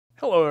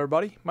Hello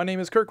everybody, my name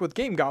is Kirk with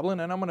Game Goblin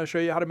and I'm going to show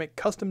you how to make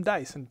custom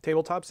dice in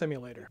Tabletop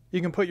Simulator. You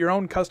can put your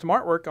own custom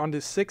artwork onto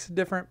 6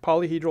 different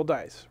polyhedral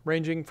dice,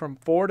 ranging from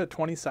 4 to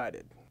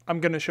 20-sided. I'm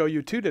going to show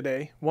you 2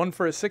 today, one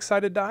for a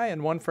 6-sided die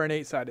and one for an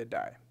 8-sided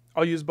die.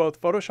 I'll use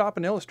both Photoshop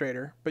and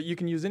Illustrator, but you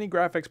can use any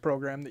graphics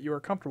program that you are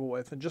comfortable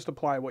with and just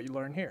apply what you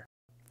learn here.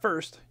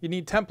 First, you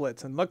need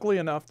templates, and luckily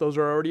enough those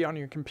are already on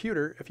your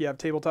computer if you have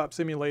Tabletop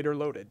Simulator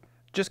loaded.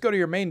 Just go to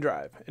your main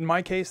drive, in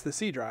my case the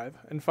C drive,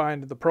 and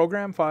find the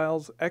Program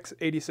Files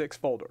x86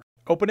 folder.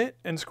 Open it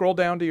and scroll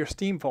down to your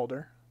Steam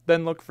folder,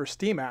 then look for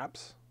Steam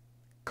Apps,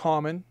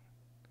 Common,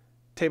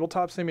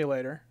 Tabletop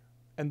Simulator,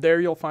 and there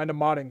you'll find a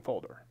modding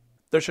folder.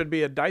 There should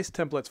be a Dice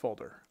Templates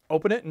folder.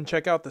 Open it and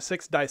check out the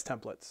 6 dice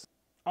templates.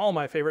 All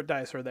my favorite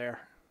dice are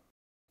there.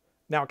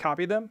 Now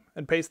copy them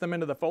and paste them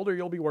into the folder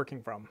you'll be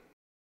working from.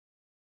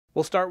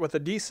 We'll start with a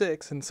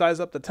D6 and size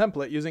up the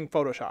template using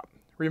Photoshop.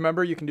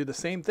 Remember, you can do the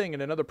same thing in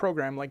another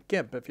program like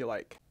GIMP if you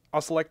like. I'll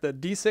select the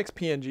D6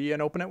 PNG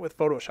and open it with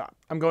Photoshop.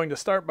 I'm going to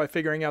start by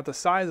figuring out the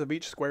size of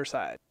each square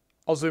side.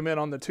 I'll zoom in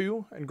on the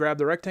 2 and grab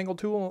the rectangle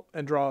tool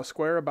and draw a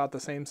square about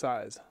the same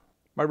size.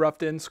 My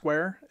roughed in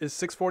square is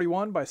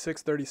 641 by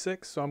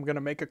 636, so I'm going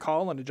to make a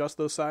call and adjust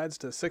those sides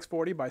to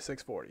 640 by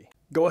 640.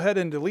 Go ahead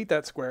and delete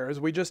that square as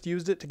we just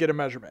used it to get a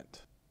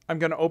measurement. I'm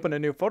going to open a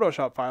new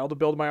Photoshop file to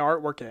build my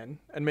artwork in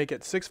and make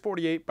it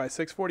 648 by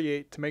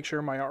 648 to make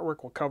sure my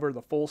artwork will cover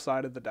the full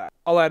side of the die.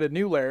 I'll add a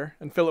new layer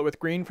and fill it with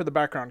green for the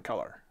background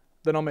color.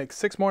 Then I'll make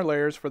 6 more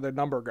layers for the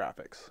number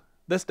graphics.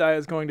 This die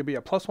is going to be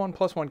a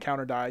 +1/+1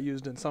 counter die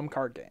used in some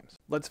card games.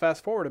 Let's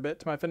fast forward a bit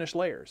to my finished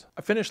layers.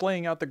 I finished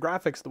laying out the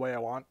graphics the way I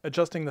want,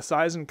 adjusting the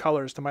size and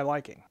colors to my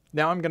liking.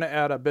 Now I'm going to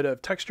add a bit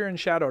of texture and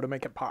shadow to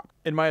make it pop.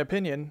 In my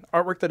opinion,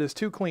 artwork that is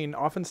too clean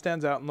often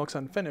stands out and looks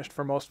unfinished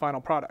for most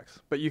final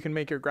products, but you can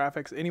make your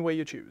graphics any way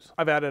you choose.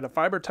 I've added a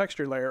fiber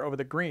texture layer over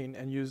the green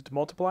and used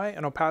multiply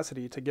and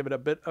opacity to give it a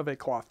bit of a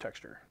cloth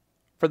texture.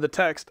 For the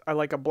text, I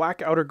like a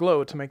black outer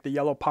glow to make the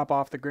yellow pop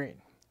off the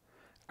green.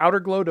 Outer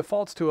glow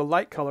defaults to a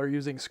light color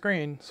using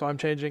screen, so I'm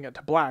changing it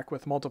to black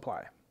with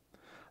multiply.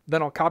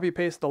 Then I'll copy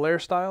paste the layer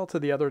style to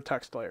the other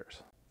text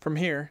layers. From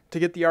here, to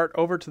get the art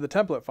over to the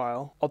template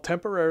file, I'll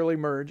temporarily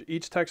merge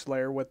each text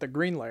layer with the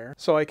green layer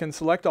so I can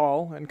select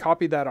all and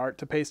copy that art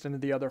to paste into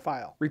the other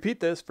file.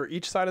 Repeat this for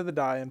each side of the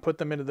die and put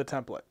them into the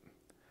template.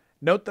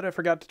 Note that I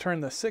forgot to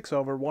turn the 6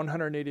 over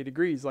 180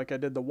 degrees like I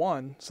did the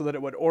 1 so that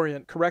it would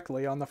orient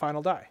correctly on the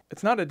final die.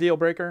 It's not a deal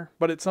breaker,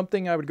 but it's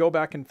something I would go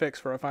back and fix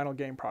for a final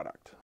game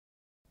product.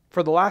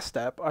 For the last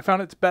step, I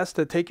found it's best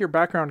to take your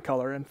background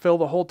color and fill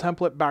the whole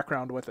template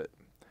background with it.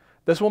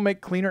 This will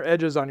make cleaner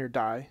edges on your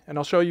die, and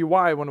I'll show you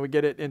why when we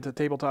get it into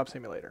Tabletop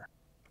Simulator.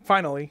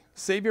 Finally,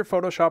 save your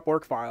Photoshop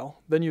work file,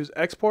 then use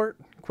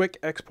Export, Quick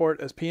Export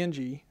as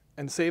PNG,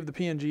 and save the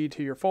PNG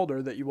to your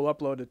folder that you will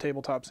upload to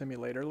Tabletop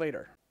Simulator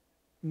later.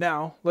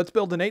 Now, let's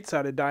build an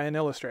 8-sided die in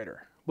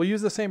Illustrator. We'll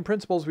use the same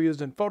principles we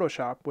used in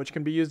Photoshop, which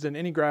can be used in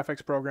any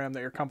graphics program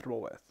that you're comfortable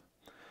with.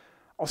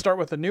 I'll start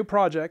with a new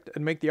project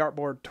and make the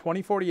artboard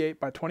 2048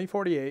 by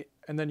 2048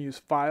 and then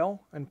use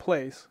File and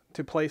Place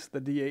to place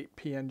the D8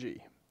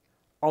 PNG.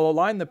 I'll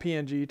align the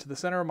PNG to the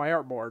center of my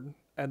artboard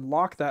and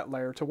lock that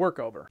layer to work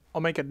over.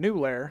 I'll make a new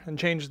layer and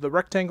change the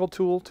rectangle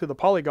tool to the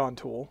polygon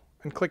tool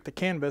and click the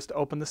canvas to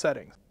open the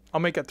settings. I'll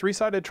make a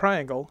 3-sided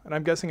triangle, and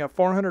I'm guessing a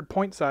 400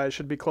 point size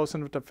should be close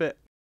enough to fit.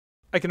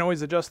 I can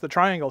always adjust the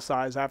triangle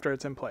size after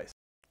it's in place.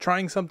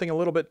 Trying something a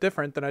little bit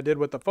different than I did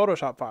with the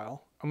Photoshop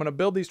file, I'm going to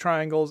build these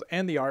triangles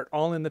and the art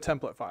all in the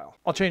template file.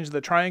 I'll change the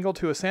triangle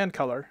to a sand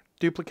color,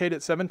 duplicate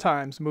it 7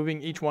 times,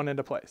 moving each one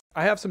into place.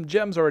 I have some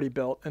gems already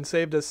built and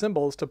saved as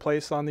symbols to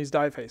place on these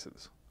die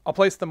faces. I'll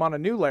place them on a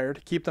new layer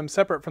to keep them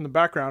separate from the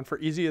background for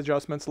easy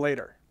adjustments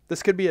later.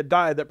 This could be a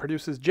die that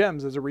produces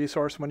gems as a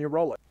resource when you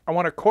roll it. I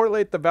want to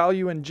correlate the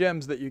value in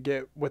gems that you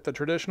get with the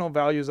traditional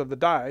values of the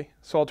die,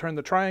 so I'll turn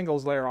the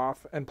triangles layer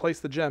off and place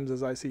the gems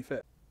as I see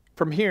fit.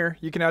 From here,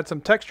 you can add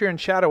some texture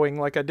and shadowing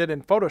like I did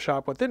in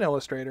Photoshop within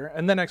Illustrator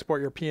and then export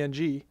your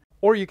PNG,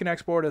 or you can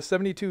export a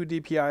 72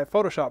 dpi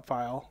Photoshop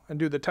file and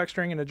do the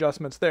texturing and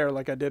adjustments there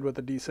like I did with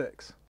the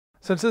D6.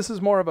 Since this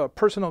is more of a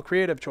personal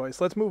creative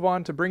choice, let's move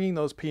on to bringing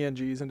those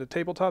PNGs into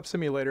Tabletop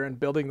Simulator and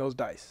building those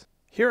dice.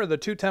 Here are the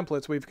 2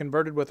 templates we've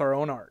converted with our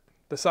own art.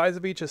 The size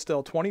of each is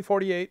still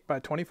 2048 by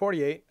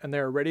 2048 and they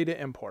are ready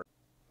to import.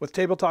 With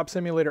Tabletop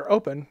Simulator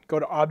open, go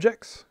to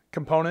Objects,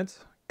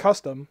 Components,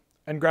 Custom,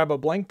 and grab a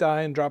blank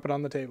die and drop it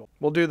on the table.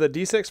 We'll do the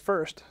D6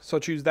 first, so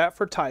choose that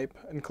for type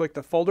and click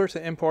the folder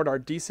to import our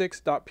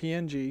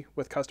d6.png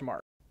with custom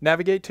art.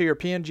 Navigate to your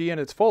PNG in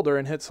its folder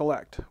and hit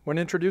select. When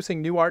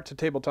introducing new art to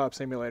Tabletop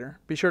Simulator,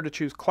 be sure to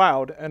choose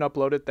Cloud and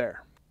upload it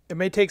there. It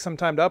may take some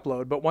time to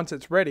upload, but once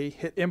it's ready,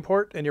 hit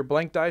import and your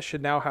blank die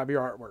should now have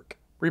your artwork.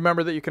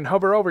 Remember that you can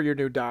hover over your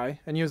new die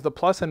and use the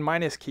plus and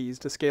minus keys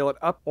to scale it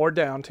up or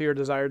down to your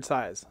desired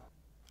size.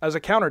 As a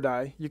counter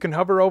die, you can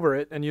hover over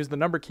it and use the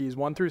number keys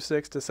 1 through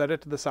 6 to set it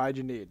to the side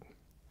you need.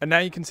 And now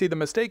you can see the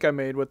mistake I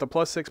made with the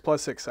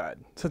 +6/+6 side.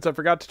 Since I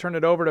forgot to turn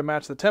it over to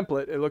match the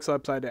template, it looks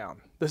upside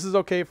down. This is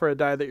okay for a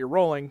die that you're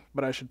rolling,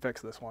 but I should fix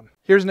this one.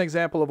 Here's an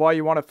example of why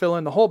you want to fill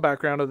in the whole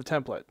background of the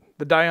template.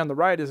 The die on the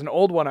right is an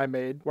old one I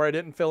made where I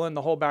didn't fill in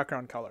the whole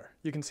background color.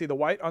 You can see the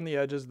white on the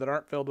edges that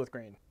aren't filled with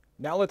green.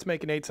 Now let's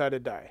make an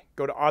 8-sided die.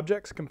 Go to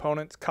Objects,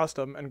 Components,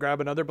 Custom, and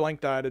grab another blank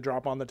die to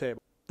drop on the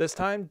table. This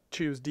time,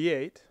 choose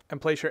D8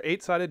 and place your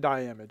 8-sided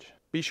die image.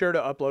 Be sure to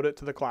upload it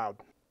to the cloud.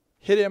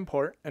 Hit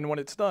import, and when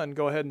it's done,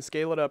 go ahead and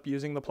scale it up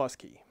using the plus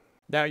key.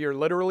 Now you're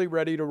literally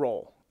ready to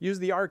roll. Use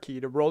the R key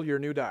to roll your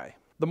new die.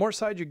 The more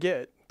sides you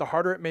get, the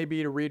harder it may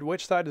be to read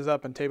which side is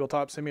up in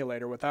Tabletop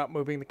Simulator without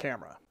moving the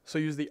camera. So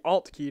use the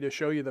Alt key to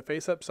show you the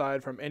face-up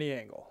side from any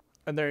angle.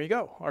 And there you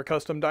go, our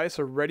custom dice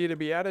are ready to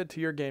be added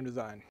to your game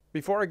design.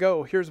 Before I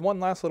go, here's one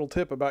last little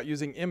tip about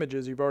using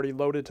images you've already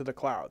loaded to the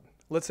cloud.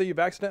 Let's say you've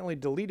accidentally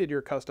deleted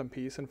your custom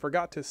piece and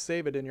forgot to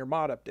save it in your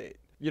mod update.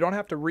 You don't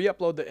have to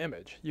re-upload the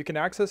image. You can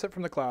access it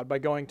from the cloud by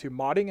going to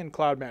Modding and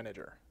Cloud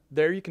Manager.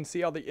 There you can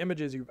see all the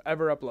images you've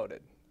ever uploaded.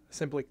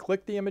 Simply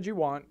click the image you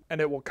want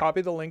and it will copy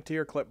the link to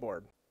your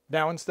clipboard.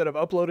 Now instead of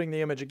uploading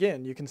the image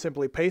again, you can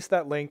simply paste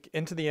that link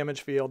into the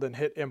image field and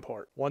hit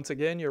import. Once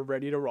again, you're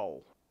ready to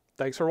roll.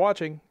 Thanks for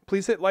watching.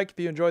 Please hit like if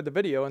you enjoyed the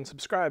video and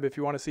subscribe if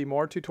you want to see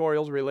more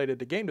tutorials related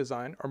to game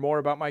design or more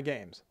about my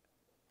games.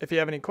 If you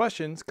have any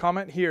questions,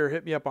 comment here or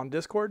hit me up on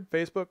Discord,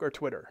 Facebook, or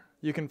Twitter.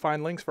 You can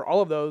find links for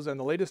all of those and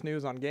the latest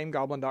news on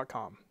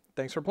GameGoblin.com.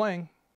 Thanks for playing.